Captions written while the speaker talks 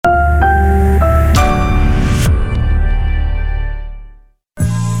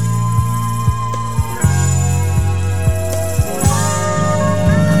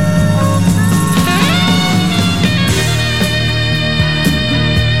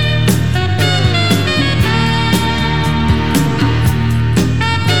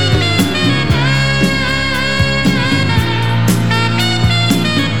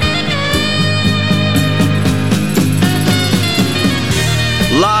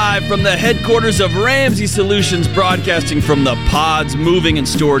live from the headquarters of Ramsey Solutions, broadcasting from the Pods Moving and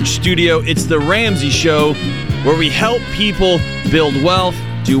Storage Studio. It's the Ramsey Show, where we help people build wealth,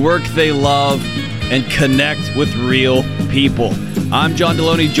 do work they love, and connect with real people. I'm John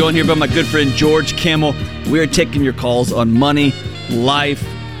Deloney, joined here by my good friend George Kamel. We are taking your calls on money, life,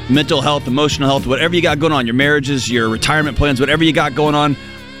 mental health, emotional health, whatever you got going on, your marriages, your retirement plans, whatever you got going on.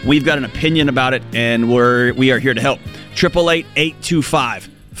 We've got an opinion about it, and we are here to help. 888-825-5225.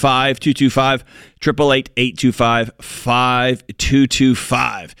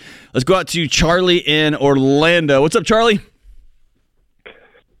 888-825-5225. Let's go out to Charlie in Orlando. What's up, Charlie?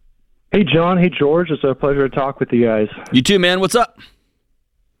 Hey, John. Hey, George. It's a pleasure to talk with you guys. You too, man. What's up?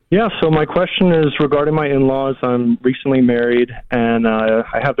 Yeah, so my question is regarding my in-laws. I'm recently married, and I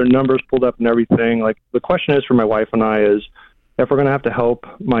have their numbers pulled up and everything. Like, the question is for my wife and I is, if we're going to have to help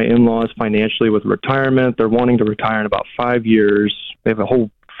my in-laws financially with retirement. They're wanting to retire in about 5 years. They have a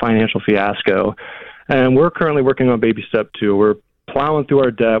whole financial fiasco. And we're currently working on baby step 2. We're plowing through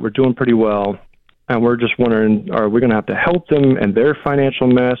our debt. We're doing pretty well. And we're just wondering, are we going to have to help them in their financial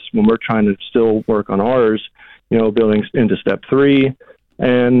mess when we're trying to still work on ours, building into step 3?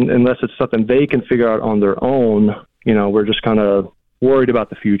 And unless it's something they can figure out on their own, we're just kind of worried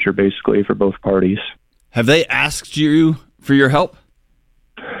about the future, basically, for both parties. Have they asked you for your help?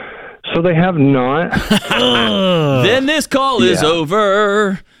 So they have not. Then this call is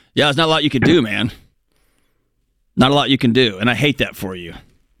over. Yeah, there's not a lot you can do, man. Not a lot you can do, and I hate that for you.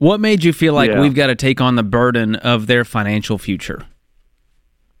 What made you feel like we've got to take on the burden of their financial future?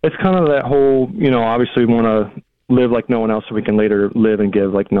 It's kind of that whole, obviously we want to live like no one else so we can later live and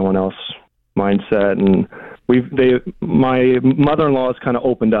give like no one else mindset. And my mother-in-law has kind of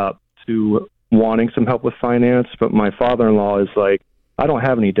opened up to wanting some help with finance, but my father-in-law is like, I don't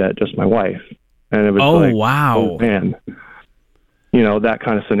have any debt, just my wife. And it was wow. Oh, man. That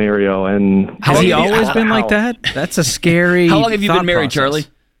kind of scenario. And has he always been like that? That's a scary How long have you been married, process. Charlie?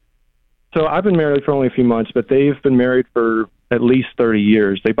 So I've been married for only a few months, but they've been married for at least 30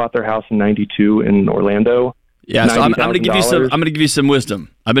 years. They bought their house in 92 in Orlando. Yeah, so I'm going to give you some. I'm going to give you some wisdom.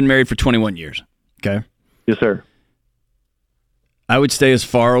 I've been married for 21 years. Okay. Yes, sir. I would stay as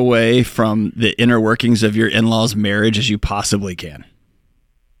far away from the inner workings of your in-laws' marriage as you possibly can.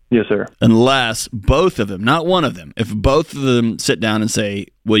 Yes, sir. Unless both of them, not one of them, if both of them sit down and say,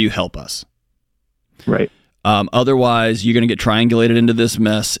 will you help us? Right. Otherwise, you're going to get triangulated into this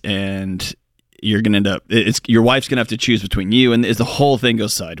mess, and you're going to end up, your wife's going to have to choose between you, and the whole thing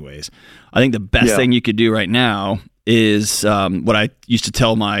goes sideways. I think the best thing you could do right now is what I used to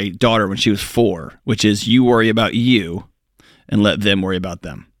tell my daughter when she was 4, which is you worry about you and let them worry about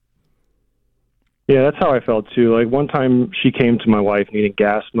them. Yeah, that's how I felt too. Like one time she came to my wife needing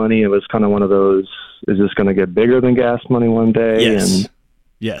gas money. It was kind of one of those, is this going to get bigger than gas money one day? Yes. And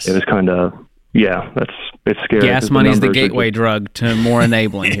yes. It was kind of, it's scary. Gas money is the gateway drug to more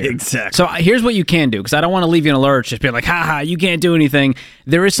enabling here. Exactly. So here's what you can do, because I don't want to leave you in a lurch, just be like, you can't do anything.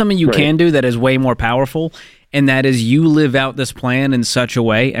 There is something you can do that is way more powerful, and that is you live out this plan in such a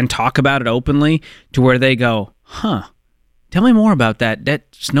way and talk about it openly to where they go, tell me more about that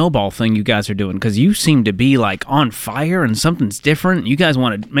snowball thing you guys are doing, because you seem to be like on fire and something's different. You guys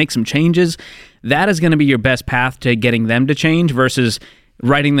want to make some changes. That is going to be your best path to getting them to change versus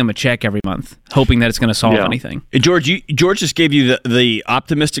writing them a check every month, hoping that it's going to solve anything. George just gave you the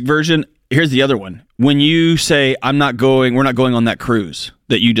optimistic version. Here's the other one. When you say, we're not going on that cruise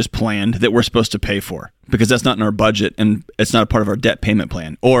that you just planned that we're supposed to pay for, because that's not in our budget and it's not a part of our debt payment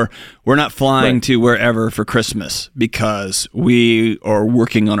plan. Or we're not flying to wherever for Christmas because we are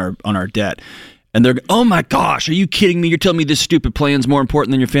working on our debt. And they're, oh my gosh, are you kidding me? You're telling me this stupid plan's more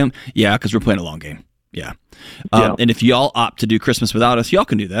important than your family? Yeah, because we're playing a long game. Yeah. And if y'all opt to do Christmas without us, y'all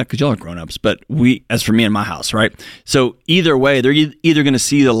can do that because y'all are grown-ups. But as for me and my house, right? So either way, they're either going to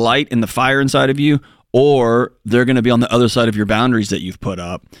see the light and the fire inside of you, or they're going to be on the other side of your boundaries that you've put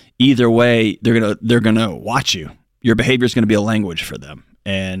up. Either way, they're gonna watch you. Your behavior is going to be a language for them,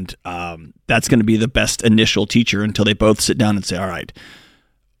 and that's going to be the best initial teacher until they both sit down and say, "All right,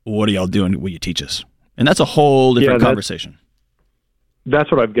 what are y'all doing? Will you teach us?" And that's a whole different conversation.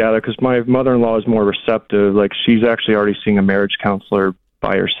 That's what I've gathered, because my mother-in-law is more receptive. Like, she's actually already seeing a marriage counselor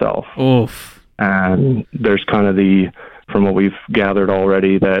by herself. Oof. And there's kind of from what we've gathered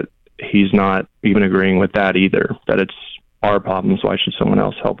already, that he's not even agreeing with that either, that it's our problems. Why should someone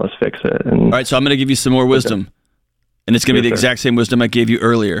else help us fix it? And, all right, so I'm going to give you some more wisdom. And it's going to be the exact same wisdom I gave you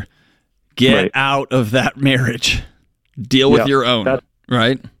earlier. Get out of that marriage. Deal with your own.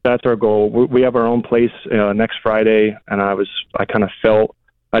 Right. That's our goal. We have our own place next Friday, and I kind of felt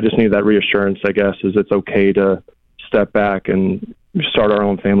I just need that reassurance, I guess, is it's okay to step back and start our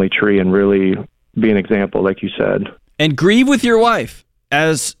own family tree and really be an example, like you said. And grieve with your wife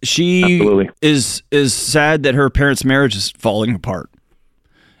as she Absolutely. is sad that her parents' marriage is falling apart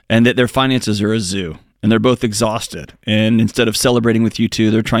and that their finances are a zoo and they're both exhausted. And instead of celebrating with you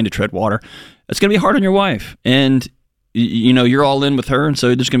two, they're trying to tread water. It's going to be hard on your wife. And, you're all in with her. And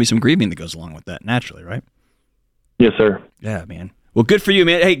so there's going to be some grieving that goes along with that naturally, right? Yes, sir. Yeah, man. Well, good for you,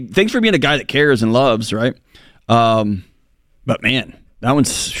 man. Hey, thanks for being a guy that cares and loves, right? But, man, that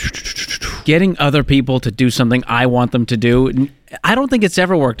one's... Getting other people to do something I want them to do, I don't think it's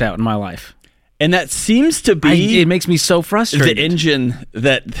ever worked out in my life. And that seems to be... It makes me so frustrated. The engine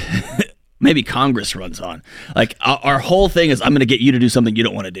that maybe Congress runs on. Like, our whole thing is, I'm going to get you to do something you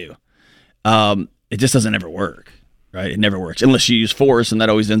don't want to do. It just doesn't ever work, right? It never works. Unless you use force, and that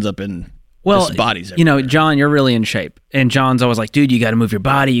always ends up in just bodies everywhere. John, you're really in shape. And John's always like, dude, you got to move your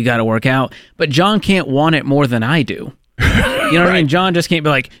body. You got to work out. But John can't want it more than I do. You know what I mean? John just can't be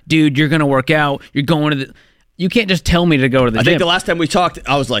like, dude, you're going to work out. You're going to the... You can't just tell me to go to the gym. I think the last time we talked,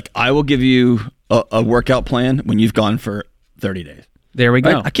 I was like, I will give you a workout plan when you've gone for 30 days. There we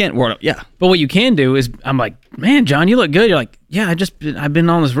go. I can't work out. Yeah. But what you can do is, I'm like, man, John, you look good. You're like, yeah, I've been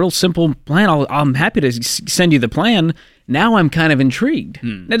on this real simple plan. I'm happy to send you the plan. Now I'm kind of intrigued.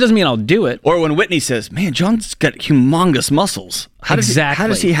 That doesn't mean I'll do it. Or when Whitney says, man, John's got humongous muscles. How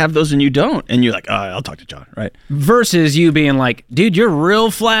does he have those and you don't? And you're like, I'll talk to John, right? Versus you being like, dude, you're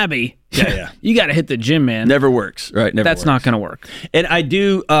real flabby. Yeah. You got to hit the gym, man. Never works, right? That's not going to work. And I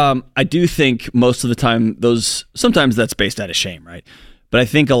do think most of the time sometimes that's based out of shame, right? But I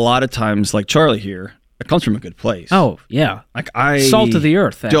think a lot of times, like Charlie here, it comes from a good place. Oh, yeah. Like salt of the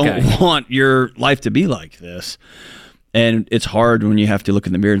earth. Don't want your life to be like this. And it's hard when you have to look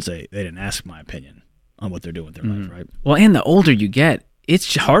in the mirror and say, they didn't ask my opinion on what they're doing with their life, right? Well, and the older you get,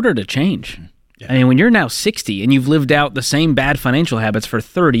 it's harder to change. Yeah. I mean, when you're now 60 and you've lived out the same bad financial habits for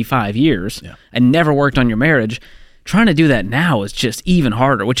 35 years and never worked on your marriage, trying to do that now is just even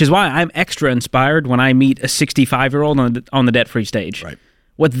harder, which is why I'm extra inspired when I meet a 65-year-old on the debt-free stage. Right.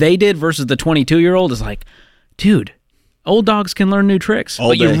 What they did versus the 22-year-old is like, dude, old dogs can learn new tricks,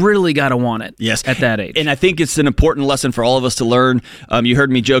 but you really got to want it at that age. And I think it's an important lesson for all of us to learn. You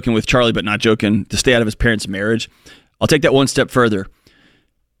heard me joking with Charlie, but not joking, to stay out of his parents' marriage. I'll take that one step further.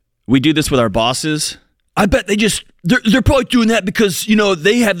 We do this with our bosses. I bet they're probably doing that because,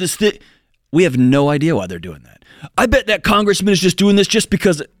 they have this thing. We have no idea why they're doing that. I bet that congressman is just doing this just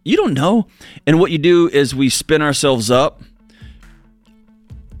because you don't know. And what you do is we spin ourselves up,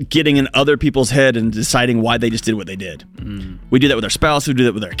 getting in other people's head and deciding why they just did what they did. We do that with our spouse. We do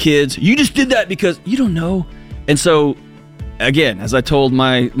that with our kids. You just did that because you don't know. And so, again, as I told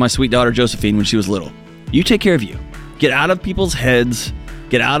my sweet daughter Josephine when she was little, you take care of you. Get out of people's heads.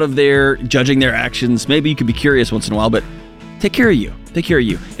 Get out of there judging their actions. Maybe you could be curious once in a while, but take care of you. Take care of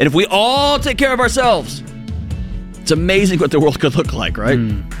you. And if we all take care of ourselves, it's amazing what the world could look like, right?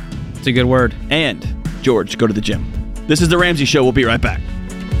 It's a good word. And, George, go to the gym. This is The Ramsey Show. We'll be right back.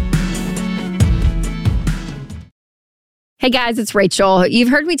 Hey guys, it's Rachel. You've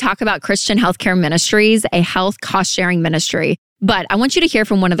heard me talk about Christian Healthcare Ministries, a health cost-sharing ministry. But I want you to hear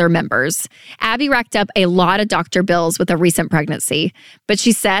from one of their members. Abby racked up a lot of doctor bills with a recent pregnancy, but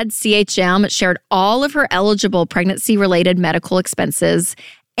she said CHM shared all of her eligible pregnancy-related medical expenses,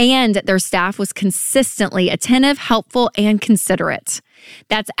 and their staff was consistently attentive, helpful, and considerate.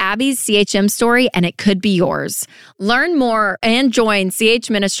 That's Abby's CHM story, and it could be yours. Learn more and join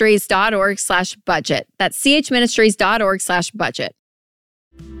chministries.org/budget. That's chministries.org/budget.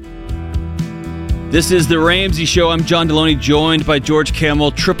 This is The Ramsey Show. I'm John Deloney, joined by George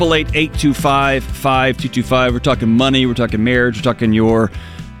Kamel, 888-825-5225. We're talking money, we're talking marriage, we're talking your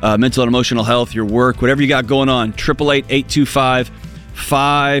mental and emotional health, your work, whatever you got going on.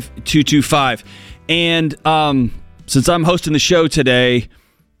 888-825-5225. And since I'm hosting the show today, I'm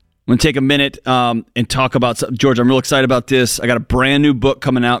going to take a minute and talk about something. George, I'm real excited about this. I got a brand new book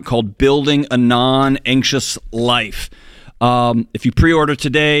coming out called Building a Non-Anxious Life. If you pre-order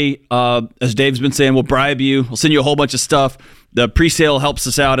today, as Dave's been saying, we'll bribe you. We'll send you a whole bunch of stuff. The pre-sale helps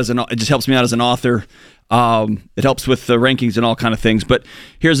us out it just helps me out as an author. It helps with the rankings and all kind of things. But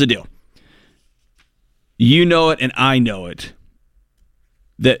here's the deal. You know it and I know it,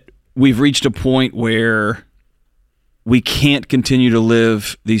 that we've reached a point where we can't continue to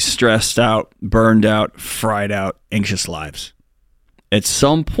live these stressed out, burned out, fried out, anxious lives. At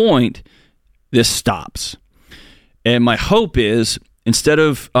some point, this stops. And my hope is, instead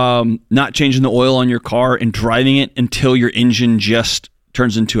of not changing the oil on your car and driving it until your engine just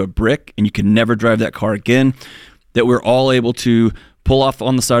turns into a brick and you can never drive that car again, that we're all able to pull off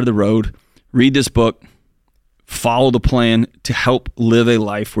on the side of the road, read this book, follow the plan to help live a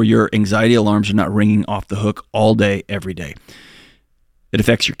life where your anxiety alarms are not ringing off the hook all day, every day. It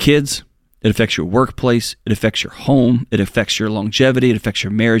affects your kids. It affects your workplace. It affects your home. It affects your longevity. It affects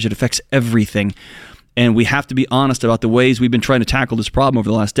your marriage. It affects everything. And we have to be honest about the ways we've been trying to tackle this problem over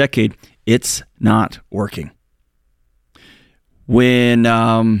the last decade. It's not working. When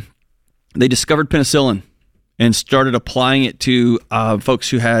they discovered penicillin and started applying it to folks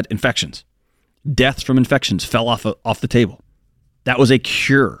who had infections, deaths from infections fell off the table. That was a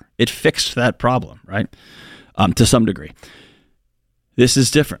cure. It fixed that problem, right? To some degree. This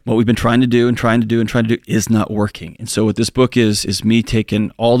is different. What we've been trying to do is not working. And so what this book is me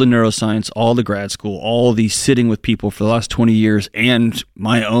taking all the neuroscience, all the grad school, all the sitting with people for the last 20 years and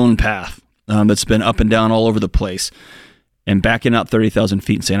my own path that's been up and down all over the place and backing out 30,000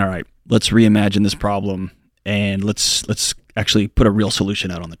 feet and saying, all right, let's reimagine this problem and let's actually put a real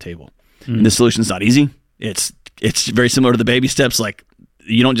solution out on the table. And the solution is not easy. It's very similar to the baby steps. Like,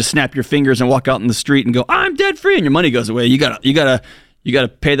 you don't just snap your fingers and walk out in the street and go, I'm debt free, and your money goes away. You gotta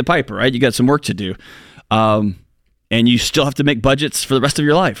pay the piper, right? You got some work to do, and you still have to make budgets for the rest of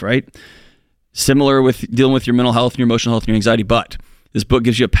your life, right? Similar with dealing with your mental health and your emotional health and your anxiety. But this book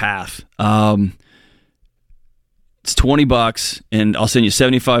gives you a path. It's $20, and I'll send you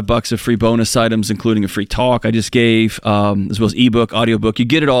 $75 of free bonus items, including a free talk I just gave, as well as ebook, audiobook. You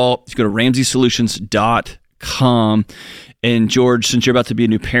get it all. You go to RamseySolutions.com. And George, since you're about to be a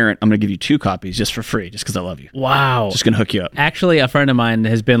new parent, I'm going to give you 2 copies just for free, just because I love you. Wow. Just going to hook you up. Actually, a friend of mine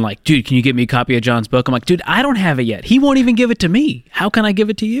has been like, dude, can you get me a copy of John's book? I'm like, dude, I don't have it yet. He won't even give it to me. How can I give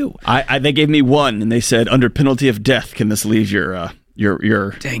it to you? They gave me 1, and they said, under penalty of death, can this leave your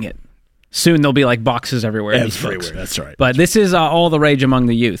Dang it. Soon there'll be like boxes everywhere. Everywhere, that's right. But this is all the rage among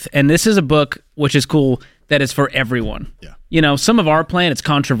the youth. And this is a book, which is cool, that is for everyone. Yeah. You know, some of our plan, it's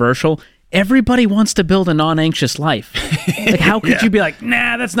controversial. Everybody wants to build a non-anxious life. Like, how could you be like,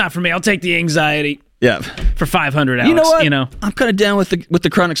 nah, that's not for me. I'll take the anxiety. Yeah. For 500 hours. You know what? I'm kind of down with the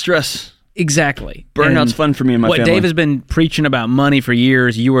chronic stress. Exactly. Burnout's fun for me and my family. What Dave has been preaching about money for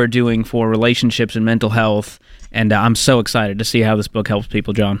years, you are doing for relationships and mental health. And I'm so excited to see how this book helps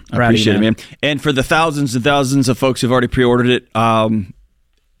people, John. I appreciate it, man. And for the thousands and thousands of folks who've already pre-ordered it,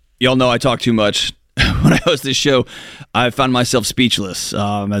 y'all know I talk too much. When I host this show, I found myself speechless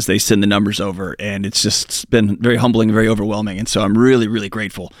as they send the numbers over, and it's been very humbling, very overwhelming, and so I'm really, really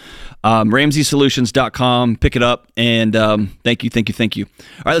grateful. RamseySolutions.com, pick it up, and thank you. All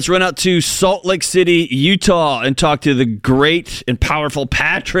right, let's run out to Salt Lake City, Utah, and talk to the great and powerful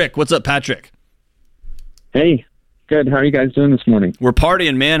Patrick. What's up, Patrick? Hey, good. How are you guys doing this morning? We're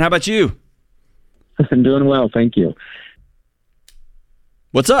partying, man. How about you? I'm doing well, thank you.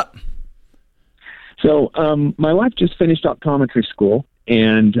 What's up? So my wife just finished optometry school,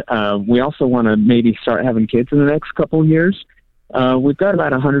 and we also want to maybe start having kids in the next couple of years. We've got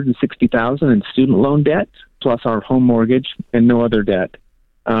about $160,000 in student loan debt, plus our home mortgage and no other debt.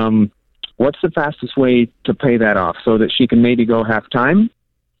 What's the fastest way to pay that off so that she can maybe go half-time?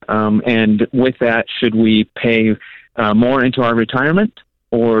 And with that, should we pay more into our retirement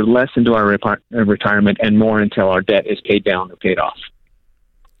or less into our retirement and more until our debt is paid down or paid off?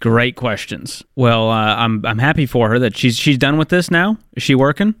 Great questions. Well, I'm happy for her that she's done with this now. Is she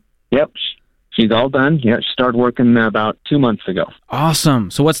working? Yep, she's all done. Yeah, she started working about 2 months ago. Awesome.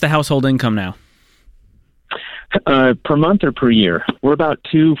 So what's the household income now? Per month or per year? We're about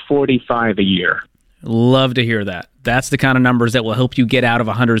 $245 a year. Love to hear that. That's the kind of numbers that will help you get out of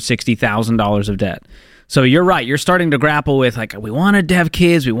 $160,000 of debt. So you're right. You're starting to grapple with, like, we want to have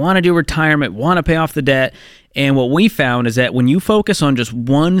kids, we want to do retirement, want to pay off the debt. And what we found is that when you focus on just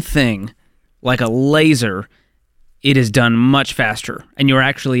one thing, like a laser, it is done much faster, and you're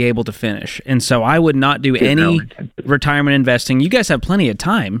actually able to finish. And so I would not do any retirement investing. You guys have plenty of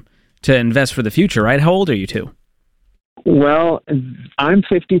time to invest for the future, right? How old are you two? Well, I'm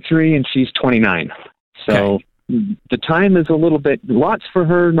 53 and she's 29. So the time is a little bit, lots for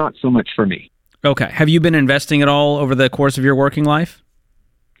her, not so much for me. Okay. Have you been investing at all over the course of your working life?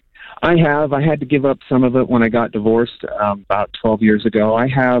 I have. I had to give up some of it when I got divorced about 12 years ago. I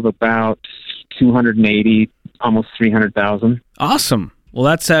have about 280, almost 300,000. Awesome. Well,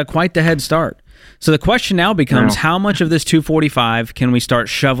 that's quite the head start. So the question now becomes, how much of this 245 can we start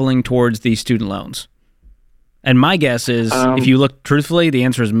shoveling towards these student loans? And my guess is, if you look truthfully, the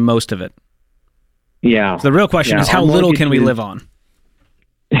answer is most of it. Yeah. So the real question is, how little can we live on?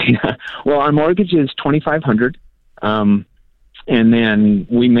 Yeah. Well, our mortgage is $2,500, and then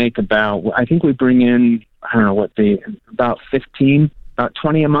we make about, I think we bring in, I don't know about 15, about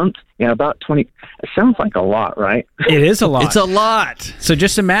 20 a month. Yeah, about 20. It sounds like a lot, right? It is a lot. It's a lot. So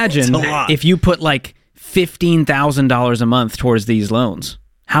just imagine if you put like $15,000 a month towards these loans.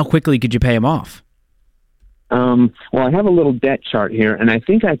 How quickly could you pay them off? Well, I have a little debt chart here, and I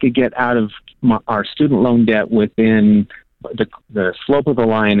think I could get out of our student loan debt within the slope of the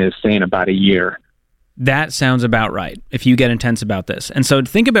line is saying about a year. That sounds about right, if you get intense about this. And so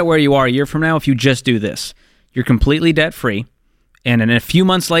think about where you are a year from now if you just do this. You're completely debt-free, and in a few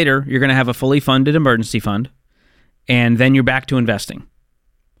months later, you're going to have a fully funded emergency fund, and then you're back to investing.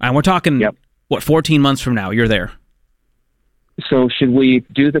 And we're talking, 14 months from now, you're there. So should we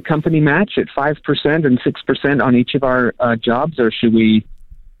do the company match at 5% and 6% on each of our jobs, or should we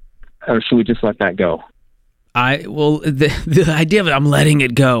just let that go? The idea of it, I'm letting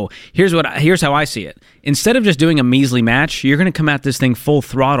it go. Here's how I see it. Instead of just doing a measly match, you're going to come at this thing full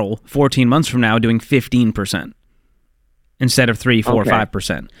throttle 14 months from now doing 15% instead of 3, 4,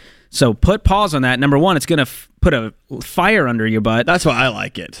 5%. So put pause on that. Number one, it's going to put a fire under your butt. That's why I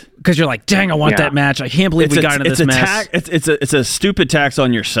like it. Because you're like, dang, I want that match. I can't believe we got into this mess. It's a stupid tax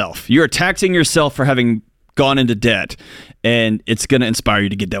on yourself. You're taxing yourself for having gone into debt, and it's going to inspire you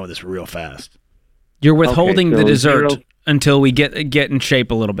to get done with this real fast. You're withholding the dessert until we get in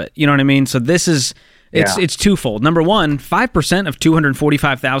shape a little bit. You know what I mean? So this is, it's twofold. Number one, 5% of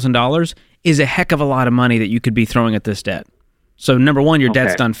 $245,000 is a heck of a lot of money that you could be throwing at this debt. So number one, your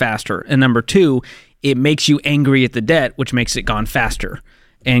debt's done faster. And number two, it makes you angry at the debt, which makes it gone faster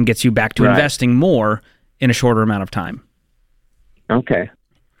and gets you back to investing more in a shorter amount of time. Okay.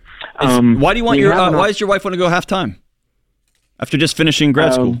 Why do you want why does your wife want to go half-time after just finishing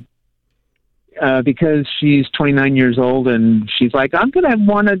grad school? Because she's 29 years old, and she's like, I'm going to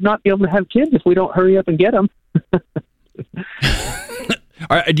want to not be able to have kids if we don't hurry up and get them.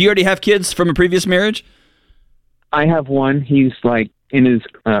 All right, do you already have kids from a previous marriage? I have one. He's like in his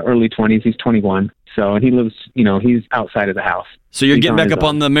early 20s. He's 21. So, and he lives, he's outside of the house. So you're getting back up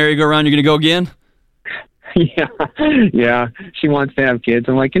on the merry-go-round. You're going to go again? Yeah. She wants to have kids.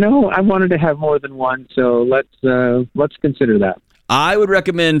 I'm like, I wanted to have more than one. So let's consider that. I would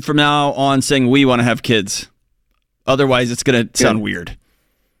recommend from now on saying we want to have kids. Otherwise, it's going to sound weird.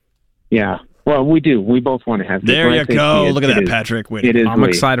 Yeah. Well, we do. We both want to have kids. There you go. Look at that, Patrick. I'm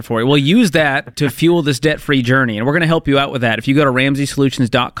excited for it. We'll use that to fuel this debt-free journey, and we're going to help you out with that. If you go to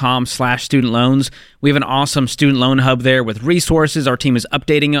RamseySolutions.com/student loans, we have an awesome student loan hub there with resources. Our team is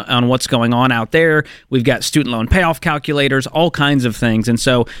updating on what's going on out there. We've got student loan payoff calculators, all kinds of things. And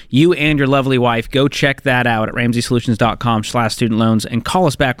so you and your lovely wife, go check that out at RamseySolutions.com/student loans and call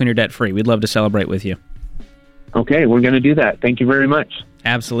us back when you're debt-free. We'd love to celebrate with you. Okay, we're going to do that. Thank you very much.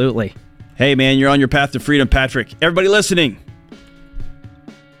 Absolutely. Hey, man, you're on your path to freedom, Patrick. Everybody listening,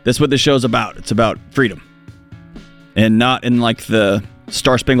 that's what this show's about. It's about freedom. And not in like the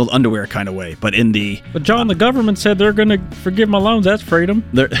star-spangled underwear kind of way, but in the... But, John, the government said they're going to forgive my loans. That's freedom.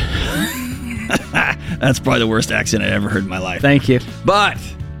 That's probably the worst accent I ever heard in my life. Thank you. But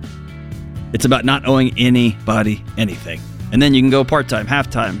it's about not owing anybody anything. And then you can go part-time,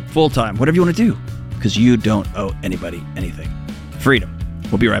 half-time, full-time, whatever you want to do, because you don't owe anybody anything. Freedom.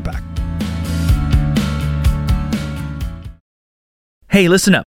 We'll be right back. Hey,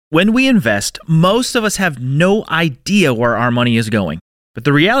 listen up. When we invest, most of us have no idea where our money is going. But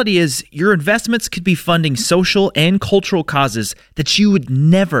the reality is, your investments could be funding social and cultural causes that you would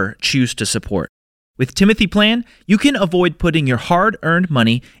never choose to support. With Timothy Plan, you can avoid putting your hard-earned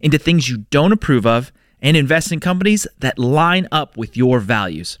money into things you don't approve of and invest in companies that line up with your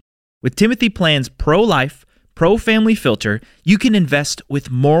values. With Timothy Plan's pro-life, pro-family filter, you can invest with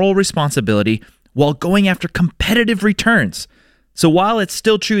moral responsibility while going after competitive returns. So while it's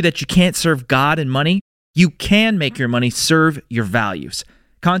still true that you can't serve God and money, you can make your money serve your values.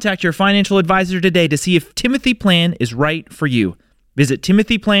 Contact your financial advisor today to see if Timothy Plan is right for you. Visit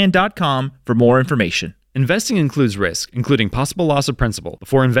timothyplan.com for more information. Investing includes risk, including possible loss of principal.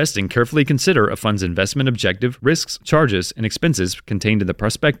 Before investing, carefully consider a fund's investment objective, risks, charges, and expenses contained in the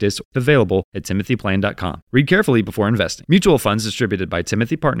prospectus available at timothyplan.com. Read carefully before investing. Mutual funds distributed by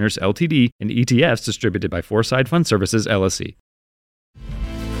Timothy Partners, Ltd., and ETFs distributed by Foreside Fund Services, LLC.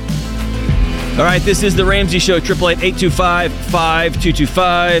 All right, this is The Ramsey Show,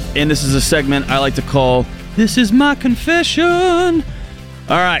 888-825-5225, and this is a segment I like to call, This Is My Confession.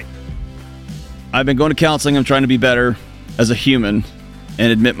 All right. I've been going to counseling. I'm trying to be better as a human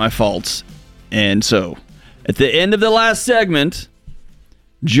and admit my faults. And so, at the end of the last segment,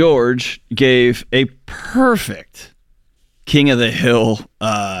 George gave a perfect King of the Hill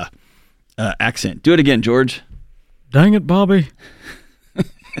accent. Do it again, George. Dang it, Bobby.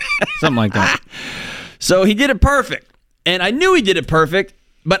 Something like that. So he did it perfect. And I knew he did it perfect,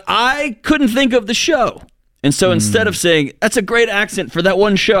 but I couldn't think of the show. And so instead of saying, that's a great accent for that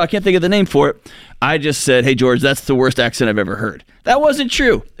one show, I can't think of the name for it, I just said, hey, George, that's the worst accent I've ever heard. That wasn't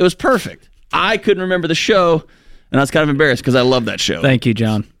true. It was perfect. I couldn't remember the show, and I was kind of embarrassed because I love that show. Thank you,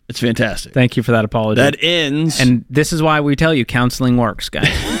 John. It's fantastic. Thank you for that apology. That ends. And this is why we tell you counseling works, guys.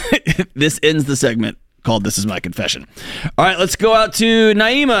 This ends the segment called This Is My Confession. All right, let's go out to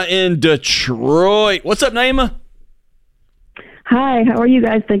Naima in Detroit. What's up, Naima? Hi, how are you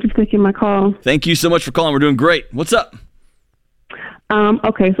guys? Thank you for taking my call. Thank you so much for calling. We're doing great. What's up?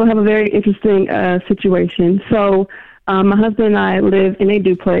 Okay, so I have a very interesting situation. So my husband and I live in a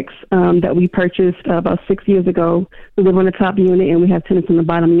duplex that we purchased about 6 years ago. We live on the top unit, and we have tenants in the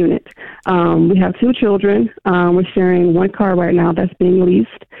bottom unit. We have 2 children. We're sharing 1 car right now that's being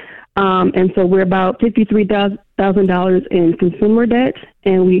leased. And so we're about $53,000 in consumer debt,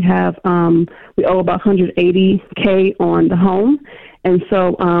 and we owe about $180K on the home. And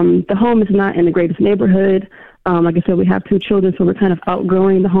so the home is not in the greatest neighborhood. Like I said, we have 2 children, so we're kind of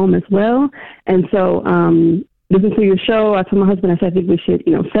outgrowing the home as well. And so listening to your show, I told my husband, I said, I think we should,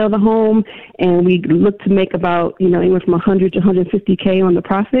 sell the home, and we look to make about, anywhere from $100 to $150K on the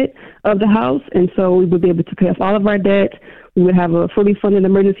profit of the house. And so we would be able to pay off all of our debt. We would have a fully funded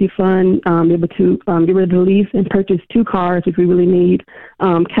emergency fund, be able to get rid of the lease and purchase 2 cars if we really need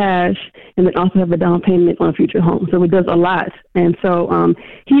cash, and then also have a down payment on a future home. So it does a lot. And so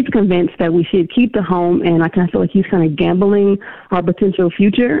he's convinced that we should keep the home, and I kind of feel like he's kind of gambling our potential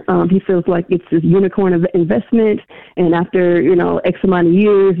future. He feels like it's this unicorn of investment, and after, X amount of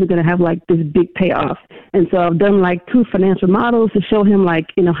years, we're going to have like this big payoff. And so I've done like 2 financial models to show him like,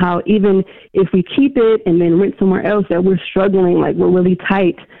 how even if we keep it and then rent somewhere else, that we're struggling, like we're really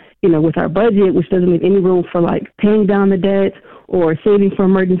tight, with our budget, which doesn't leave any room for like paying down the debt or saving for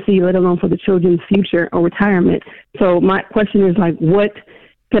emergency, let alone for the children's future or retirement. So my question is like, what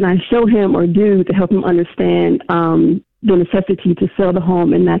can I show him or do to help him understand the necessity to sell the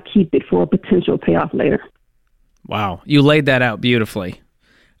home and not keep it for a potential payoff later? Wow. You laid that out beautifully.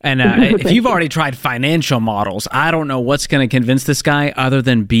 And if you've already tried financial models, I don't know what's going to convince this guy other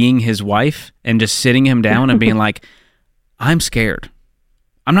than being his wife and just sitting him down and being like, I'm scared.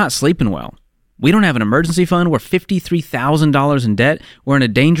 I'm not sleeping well. We don't have an emergency fund. We're $53,000 in debt. We're in a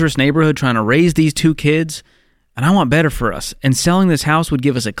dangerous neighborhood trying to raise these 2 kids, and I want better for us. And selling this house would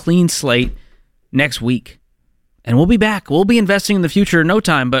give us a clean slate next week. And we'll be back. We'll be investing in the future in no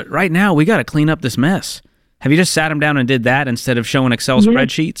time, but right now we got to clean up this mess. Have you just sat him down and did that instead of showing Excel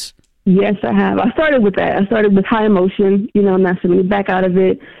spreadsheets? Yes, I have. I started with that. I started with high emotion, and I said, let me back out of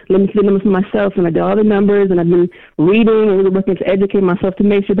it. Let me see the numbers for myself. And I did all the numbers, and I've been reading and really working to educate myself to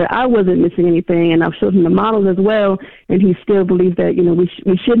make sure that I wasn't missing anything. And I've showed him the models as well, and he still believes that,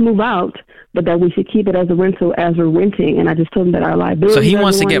 we should move out, but that we should keep it as a rental as we're renting. And I just told him that our liability. So he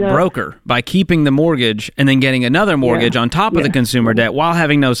wants to get broker by keeping the mortgage and then getting another mortgage on top of the consumer debt while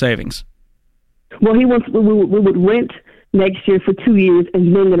having no savings. Well, he wants we would rent next year for 2 years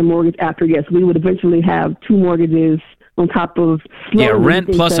and then get a mortgage after. Yes, we would eventually have 2 mortgages on top of.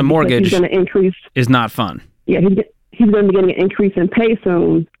 Rent plus a mortgage is not fun. Yeah, he's going to be getting an increase in pay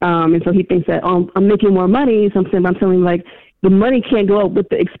soon, and so he thinks that I'm making more money. So I'm telling him like the money can't go up with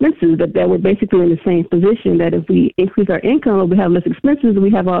the expenses. That we're basically in the same position. That if we increase our income, we have less expenses. We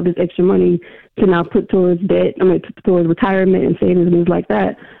have all this extra money to now put towards debt. Towards retirement and savings and things like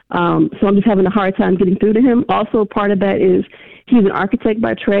that. So I'm just having a hard time getting through to him. Also, part of that is he's an architect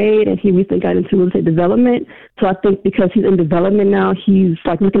by trade, and he recently got into real estate development. So I think because he's in development now, he's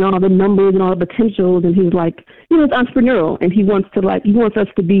like looking at all the numbers and all the potentials, and he's like, it's entrepreneurial, and he wants us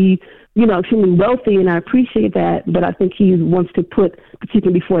to be, extremely wealthy, and I appreciate that. But I think he wants to put the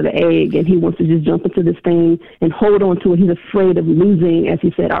chicken before the egg, and he wants to just jump into this thing and hold on to it. He's afraid of losing, as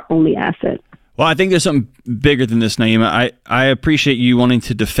he said, our only asset. Well, I think there's something bigger than this, Naima. I appreciate you wanting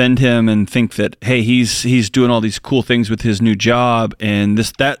to defend him and think that, hey, he's doing all these cool things with his new job, and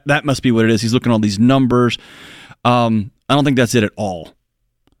that must be what it is. He's looking at all these numbers. I don't think that's it at all.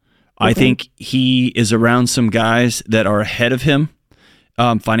 Okay. I think he is around some guys that are ahead of him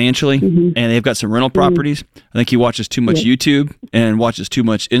financially, and they've got some rental properties. I think he watches too much YouTube and watches too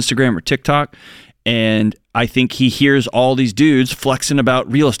much Instagram or TikTok. And I think he hears all these dudes flexing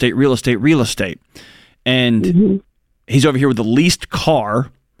about real estate. And he's over here with the leased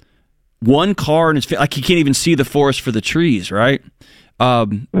car, 1 car, and it's like he can't even see the forest for the trees, right?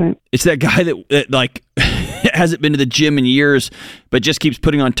 It's that guy that like hasn't been to the gym in years, but just keeps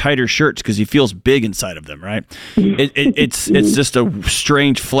putting on tighter shirts because he feels big inside of them, right? It's just a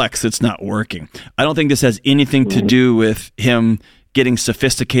strange flex that's not working. I don't think this has anything to do with him getting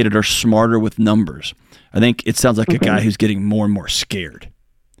sophisticated or smarter with numbers. I think it sounds like a guy who's getting more and more scared.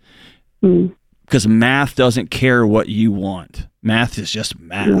 Because math doesn't care what you want. Math is just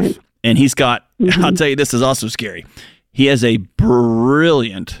math. And he's got I'll tell you, this is also scary. He has a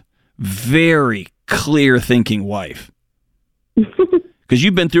brilliant, very clear thinking wife. Because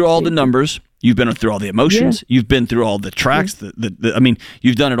you've been through all the numbers, you've been through all the emotions, you've been through all the tracks. I mean,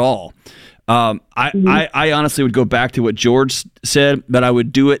 you've done it all. I honestly would go back to what George said, but I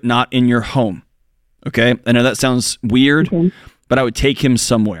would do it not in your home. Okay? I know that sounds weird, but I would take him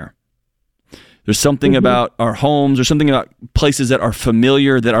somewhere. There's something about our homes, or something about places that are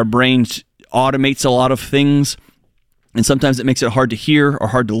familiar, that our brains automates a lot of things. And sometimes it makes it hard to hear, or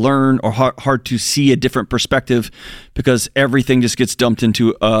hard to learn, or hard to see a different perspective, because everything just gets dumped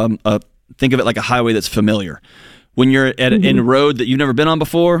into think of it like a highway that's familiar. When you're in a road that you've never been on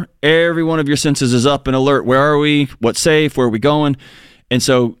before, every one of your senses is up and alert. Where are we? What's safe? Where are we going? And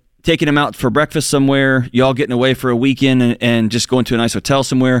so taking him out for breakfast somewhere, y'all getting away for a weekend and just going to a nice hotel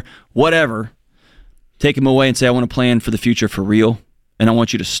somewhere, whatever, take him away and say, I want to plan for the future for real. And I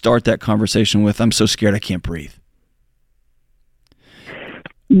want you to start that conversation with, I'm so scared I can't breathe.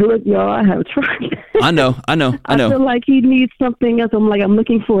 Look, y'all, I have tried. I know. I feel like he needs something else. I'm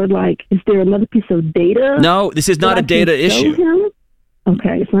looking for, is there another piece of data? No, this is not a data issue.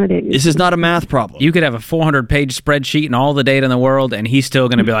 Okay, it's not a data issue. This is not a math problem. You could have a 400-page spreadsheet and all the data in the world, and he's still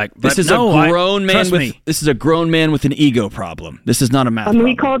going to be like, this is a grown man with an ego problem. This is not a math problem.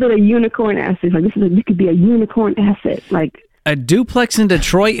 We called it a unicorn asset. This could be a unicorn asset. A duplex in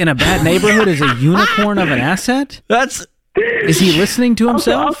Detroit in a bad neighborhood is a unicorn of an asset? Is he listening to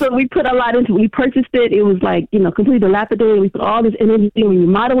himself? Also, we put a lot into it. We purchased it. It was completely dilapidated. We put all this energy and we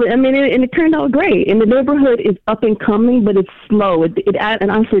remodeled it. I mean, and it turned out great. And the neighborhood is up and coming, but it's slow. And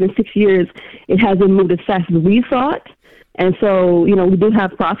honestly, in 6 years, it hasn't moved as fast as we thought. And so, we do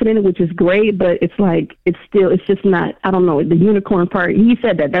have profit in it, which is great, but it's just not, I don't know, the unicorn part. He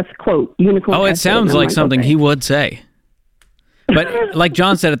said that's a quote, unicorn. Oh, it sounds like something he would say. But like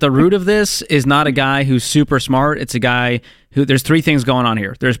John said, at the root of this is not a guy who's super smart. It's a guy who, there's three things going on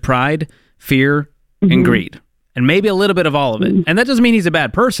here. There's pride, fear, and greed. And maybe a little bit of all of it. And that doesn't mean he's a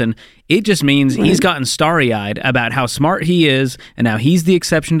bad person. It just means he's gotten starry-eyed about how smart he is, and how he's the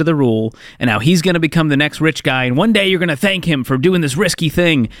exception to the rule, and how he's going to become the next rich guy. And one day you're going to thank him for doing this risky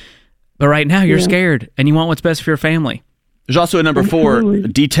thing. But right now you're scared, and you want what's best for your family. There's also a number 4,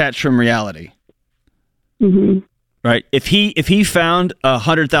 detached from reality. Right? If he found a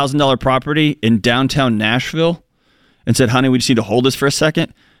 $100,000 property in downtown Nashville and said, honey, we just need to hold this for a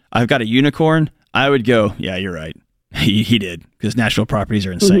second, I've got a unicorn, I would go, yeah, you're right. He did, because Nashville properties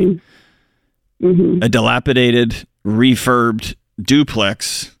are insane. A dilapidated, refurbed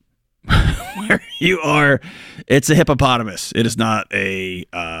duplex where you are, it's a hippopotamus. It is not a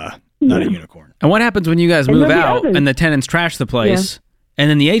unicorn. And what happens when you guys move out and the tenants trash the place? And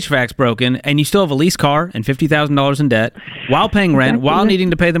then the HVAC's broken, and you still have a lease car and $50,000 in debt while paying rent, while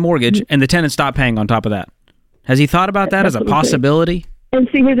needing to pay the mortgage, and the tenants stop paying on top of that. Has he thought about that as a possibility? And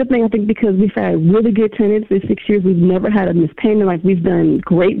see, here's the thing. I think because we've had really good tenants in 6 years, we've never had a mispayment. We've done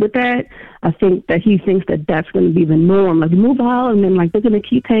great with that. I think that he thinks that that's going to be the norm. We move out, and then they're going to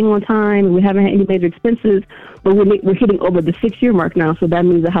keep paying on time, and we haven't had any major expenses. But we're hitting over the 6-year mark now, so that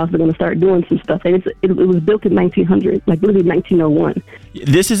means the house is going to start doing some stuff. And it was built in 1900, literally 1901.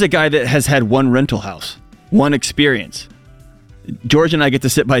 This is a guy that has had one rental house, one experience. George and I get to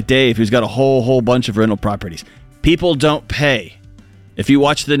sit by Dave, who's got a whole bunch of rental properties. People don't pay. If you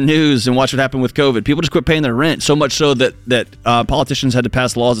watch the news and watch what happened with COVID, people just quit paying their rent, so much so that politicians had to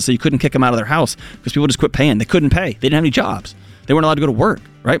pass laws that say you couldn't kick them out of their house because people just quit paying. They couldn't pay. They didn't have any jobs. They weren't allowed to go to work,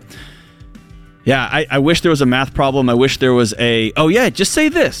 right? Yeah, I wish there was a math problem. I wish there was just say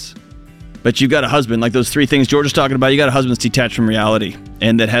this. But you've got a husband, like those 3 things George was talking about. You got a husband that's detached from reality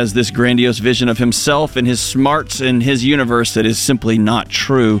and that has this grandiose vision of himself and his smarts and his universe that is simply not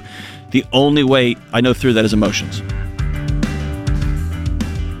true. The only way I know through that is emotions.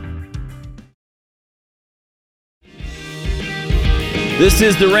 This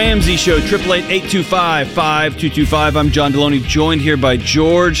is The Ramsey Show, 888-825-5225. I'm John Deloney, joined here by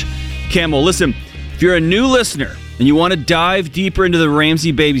George Kamel. Listen, if you're a new listener and you want to dive deeper into the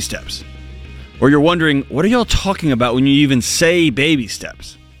Ramsey baby steps, or you're wondering, what are y'all talking about when you even say baby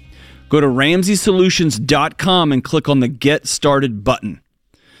steps? Go to RamseySolutions.com and click on the Get Started button.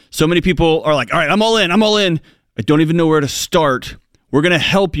 So many people are like, all right, I'm all in. I don't even know where to start. We're going to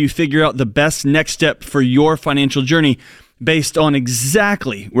help you figure out the best next step for your financial journey based on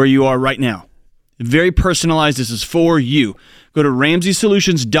exactly where you are right now. Very personalized. This is for you. Go to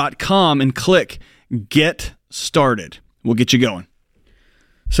RamseySolutions.com and click Get Started. We'll get you going.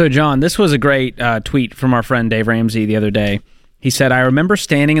 So, John, this was a great tweet from our friend Dave Ramsey the other day. He said, I remember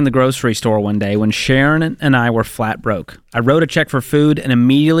standing in the grocery store one day when Sharon and I were flat broke. I wrote a check for food and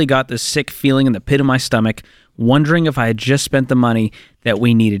immediately got this sick feeling in the pit of my stomach, wondering if I had just spent the money that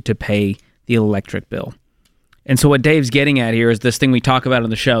we needed to pay the electric bill. And so what Dave's getting at here is this thing we talk about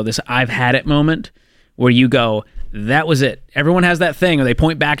on the show, this I've had it moment, where you go, that was it. Everyone has that thing, or they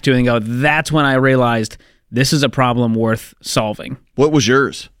point back to it and go, that's when I realized this is a problem worth solving. What was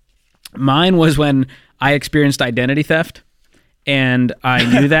yours? Mine was when I experienced identity theft. And I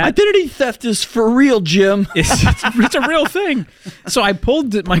knew that. Identity theft is for real, Jim. It's a real thing. So I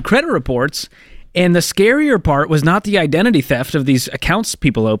pulled my credit reports, and the scarier part was not the identity theft of these accounts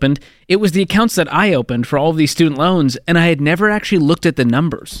people opened. It was the accounts that I opened for all of these student loans, and I had never actually looked at the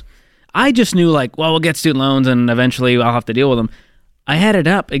numbers. I just knew, like, well, we'll get student loans, and eventually I'll have to deal with them. I added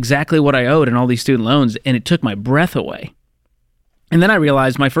up exactly what I owed in all these student loans, and it took my breath away. And then I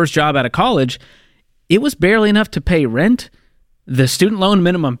realized my first job out of college, it was barely enough to pay rent, the student loan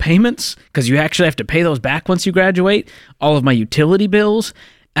minimum payments, because you actually have to pay those back once you graduate, all of my utility bills.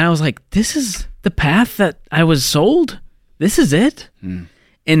 And I was like, this is the path that I was sold? This is it?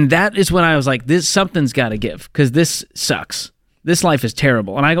 And that is when I was like, something's got to give, because this sucks. This life is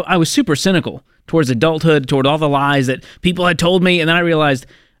terrible. And I was super cynical towards adulthood, toward all the lies that people had told me. And then I realized,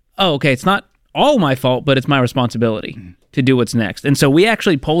 oh, okay, it's not all my fault, but it's my responsibility to do what's next. And so we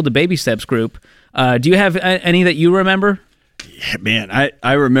actually polled the Baby Steps group. Do you have any that you remember? Yeah, man,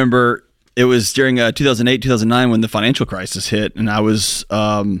 I remember it was during 2008, 2009 when the financial crisis hit, and I was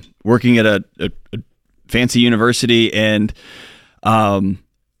working at a fancy university, and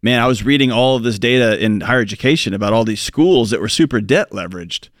man, I was reading all of this data in higher education about all these schools that were super debt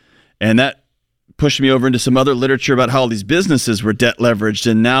leveraged, and that pushed me over into some other literature about how all these businesses were debt leveraged,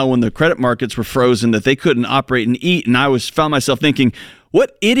 and now when the credit markets were frozen, that they couldn't operate and eat, and I found myself thinking,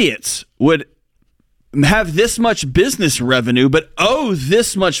 what idiots would have this much business revenue but owe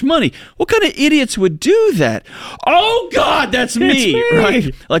this much money? What kind of idiots would do that? Oh God, that's me,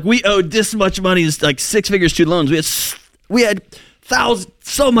 right? Like, we owed this much money, it's like six-figure student loans. We had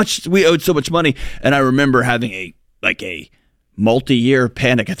thousands, we owed so much money, and I remember having a multi-year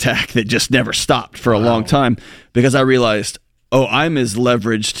panic attack that just never stopped for a long time, because I realized, oh, I'm as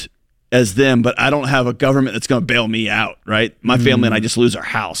leveraged as them, but I don't have a government that's going to bail me out, right? My family and I just lose our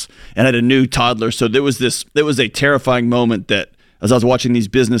house, and I had a new toddler. So there was a terrifying moment that as I was watching these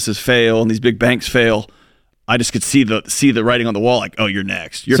businesses fail and these big banks fail, I just could see the writing on the wall, like, oh, you're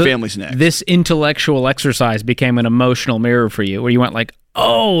next. Your family's next. This intellectual exercise became an emotional mirror for you, where you went like,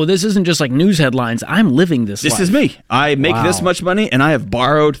 oh, this isn't just like news headlines. I'm living this life. This is me. I make this much money, and I have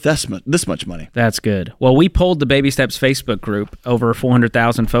borrowed this much money. That's good. Well, we polled the Baby Steps Facebook group, over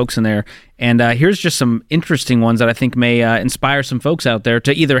 400,000 folks in there, and here's just some interesting ones that I think may inspire some folks out there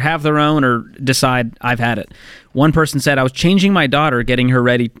to either have their own or decide I've had it. One person said, I was changing my daughter, getting her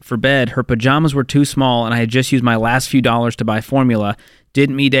ready for bed. Her pajamas were too small, and I had just used my last few dollars to buy formula.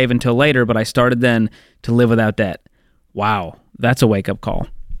 Didn't meet Dave until later, but I started then to live without debt. Wow. That's a wake-up call.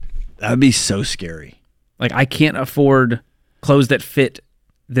 That would be so scary. Like, I can't afford clothes that fit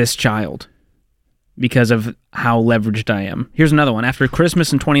this child because of how leveraged I am. Here's another one. After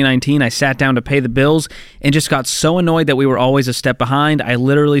Christmas in 2019, I sat down to pay the bills and just got so annoyed that we were always a step behind. I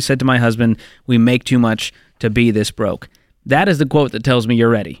literally said to my husband, we make too much to be this broke. That is the quote that tells me you're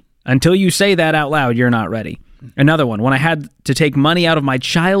ready. Until you say that out loud, you're not ready. Another one. When I had to take money out of my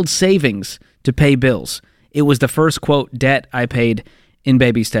child's savings to pay bills, it was the first, quote, debt I paid in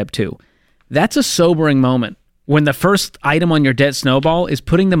Baby Step 2. That's a sobering moment when the first item on your debt snowball is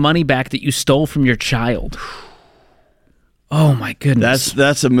putting the money back that you stole from your child. Oh, my goodness.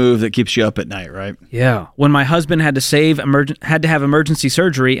 That's a move that keeps you up at night, right? Yeah. When my husband had to have emergency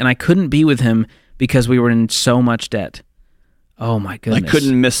surgery and I couldn't be with him because we were in so much debt. Oh, my goodness. I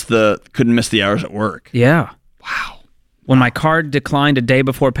couldn't miss the hours at work. Yeah. Wow. When my card declined a day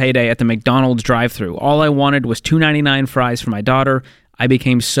before payday at the McDonald's drive-thru, all I wanted was $2.99 fries for my daughter. I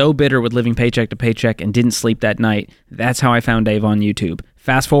became so bitter with living paycheck to paycheck and didn't sleep that night. That's how I found Dave on YouTube.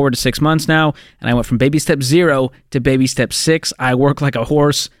 Fast forward to 6 months now, and I went from Baby Step 0 to Baby Step 6. I work like a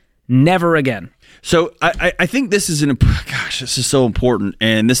horse. Never again. So I think this is this is so important,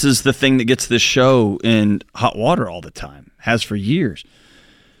 and this is the thing that gets this show in hot water all the time. Has for years.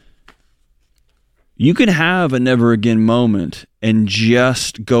 You can have a never again moment and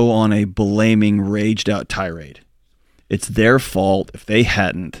just go on a blaming, raged out tirade. It's their fault if they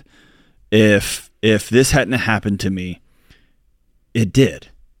hadn't. If this hadn't happened to me, it did.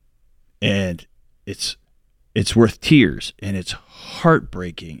 And it's worth tears, and it's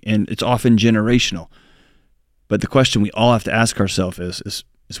heartbreaking, and it's often generational. But the question we all have to ask ourselves is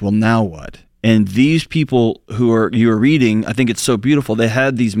well, now what? And these people you are reading, I think it's so beautiful. They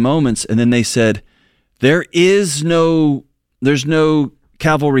had these moments, and then they said, there's no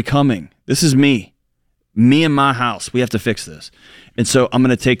cavalry coming. This is me and my house. We have to fix this. And so I'm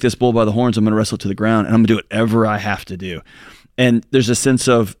going to take this bull by the horns. I'm going to wrestle it to the ground, and I'm going to do whatever I have to do. And there's a sense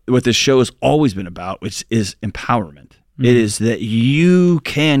of what this show has always been about, which is empowerment. Mm-hmm. It is that you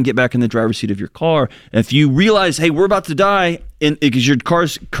can get back in the driver's seat of your car. And if you realize, hey, we're about to die because your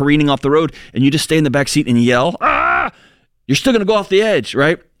car's careening off the road, and you just stay in the back seat and yell, you're still going to go off the edge,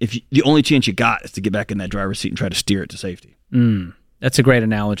 right? The only chance you got is to get back in that driver's seat and try to steer it to safety. That's a great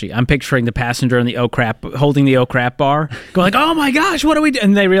analogy. I'm picturing the passenger in the oh crap, holding the oh crap bar, going like, oh my gosh, what do we do?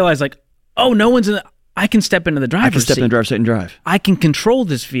 And they realize like, oh, no one's in the, I can step into the driver's seat. I can step in the driver's seat and drive. I can control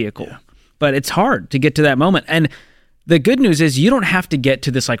this vehicle. Yeah. But it's hard to get to that moment. And the good news is you don't have to get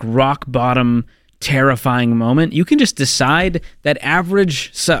to this like rock bottom, terrifying moment. You can just decide that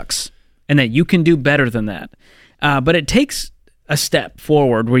average sucks and that you can do better than that. But it takes a step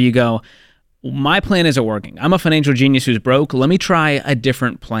forward where you go, my plan isn't working. I'm a financial genius who's broke. Let me try a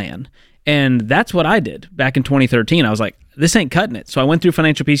different plan. And that's what I did back in 2013. I was like, this ain't cutting it. So I went through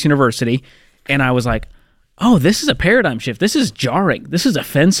Financial Peace University, and I was like, oh, this is a paradigm shift. This is jarring. This is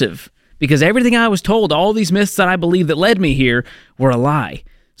offensive. Because everything I was told, all these myths that I believed that led me here were a lie.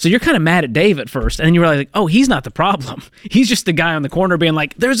 So you're kind of mad at Dave at first, and then you realize, like, oh, he's not the problem. He's just the guy on the corner being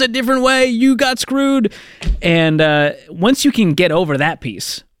like, there's a different way. You got screwed. And once you can get over that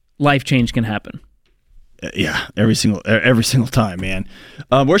piece, life change can happen. Yeah, every single time, man.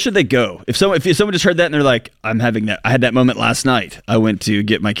 Where should they go? If someone just heard that and they're like, I'm having that. I had that moment last night. I went to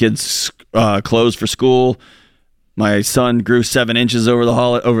get my kids clothes for school. My son grew 7 inches over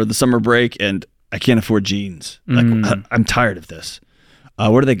the summer break, and I can't afford jeans. Like, I'm tired of this.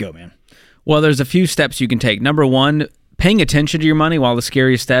 Where do they go, man? Well, there's a few steps you can take. Number one, paying attention to your money, while the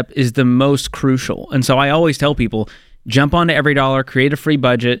scariest step, is the most crucial. And so I always tell people, jump onto EveryDollar, create a free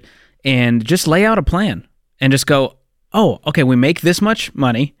budget, and just lay out a plan. And just go, oh, okay, we make this much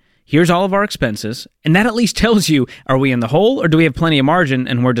money. Here's all of our expenses. And that at least tells you, are we in the hole or do we have plenty of margin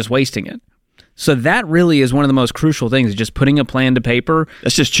and we're just wasting it? So that really is one of the most crucial things, is just putting a plan to paper.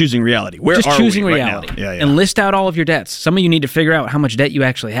 That's just choosing reality. Just choosing reality. Right now? Yeah. And list out all of your debts. Some of you need to figure out how much debt you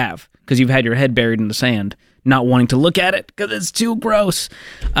actually have because you've had your head buried in the sand, not wanting to look at it because it's too gross.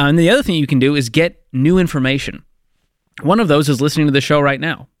 And the other thing you can do is get new information. One of those is listening to the show right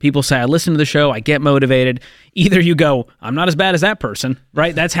now. People say, I listen to the show, I get motivated. Either you go, I'm not as bad as that person,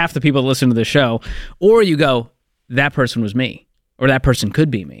 right? That's half the people that listen to the show. Or you go, that person was me, or that person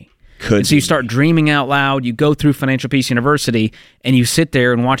could be me. And so you start dreaming out loud. You go through Financial Peace University, and you sit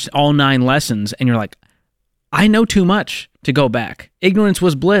there and watch all 9 lessons, and you're like, I know too much to go back. Ignorance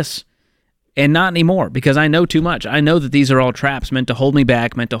was bliss. And not anymore, because I know too much. I know that these are all traps meant to hold me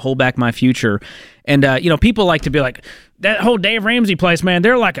back, meant to hold back my future. And, people like to be like, that whole Dave Ramsey place, man,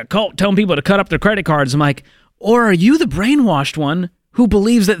 they're like a cult telling people to cut up their credit cards. I'm like, or are you the brainwashed one who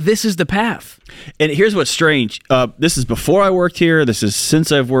believes that this is the path? And here's what's strange. This is before I worked here. This is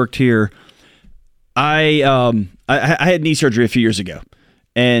since I've worked here. I had knee surgery a few years ago,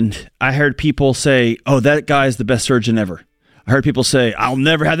 and I heard people say, oh, that guy's the best surgeon ever. I heard people say, I'll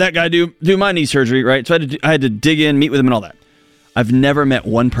never have that guy do my knee surgery, right? So I had to dig in, meet with him and all that. I've never met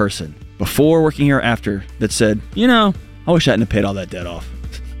one person before working here or after that said, I wish I hadn't paid all that debt off.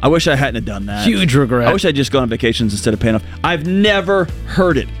 I wish I hadn't have done that. Huge regret. I wish I'd just gone on vacations instead of paying off. I've never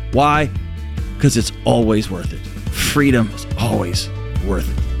heard it. Why? Because it's always worth it. Freedom is always worth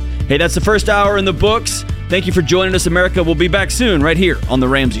it. Hey, that's the first hour in the books. Thank you for joining us, America. We'll be back soon right here on The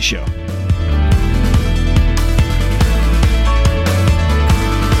Ramsey Show.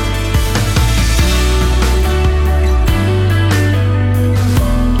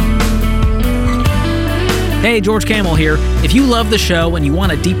 Hey, George Kamel here. If you love the show and you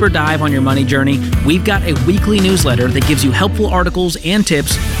want a deeper dive on your money journey, we've got a weekly newsletter that gives you helpful articles and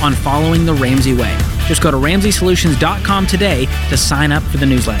tips on following the Ramsey way. Just go to RamseySolutions.com today to sign up for the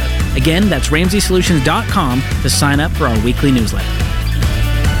newsletter. Again, that's RamseySolutions.com to sign up for our weekly newsletter.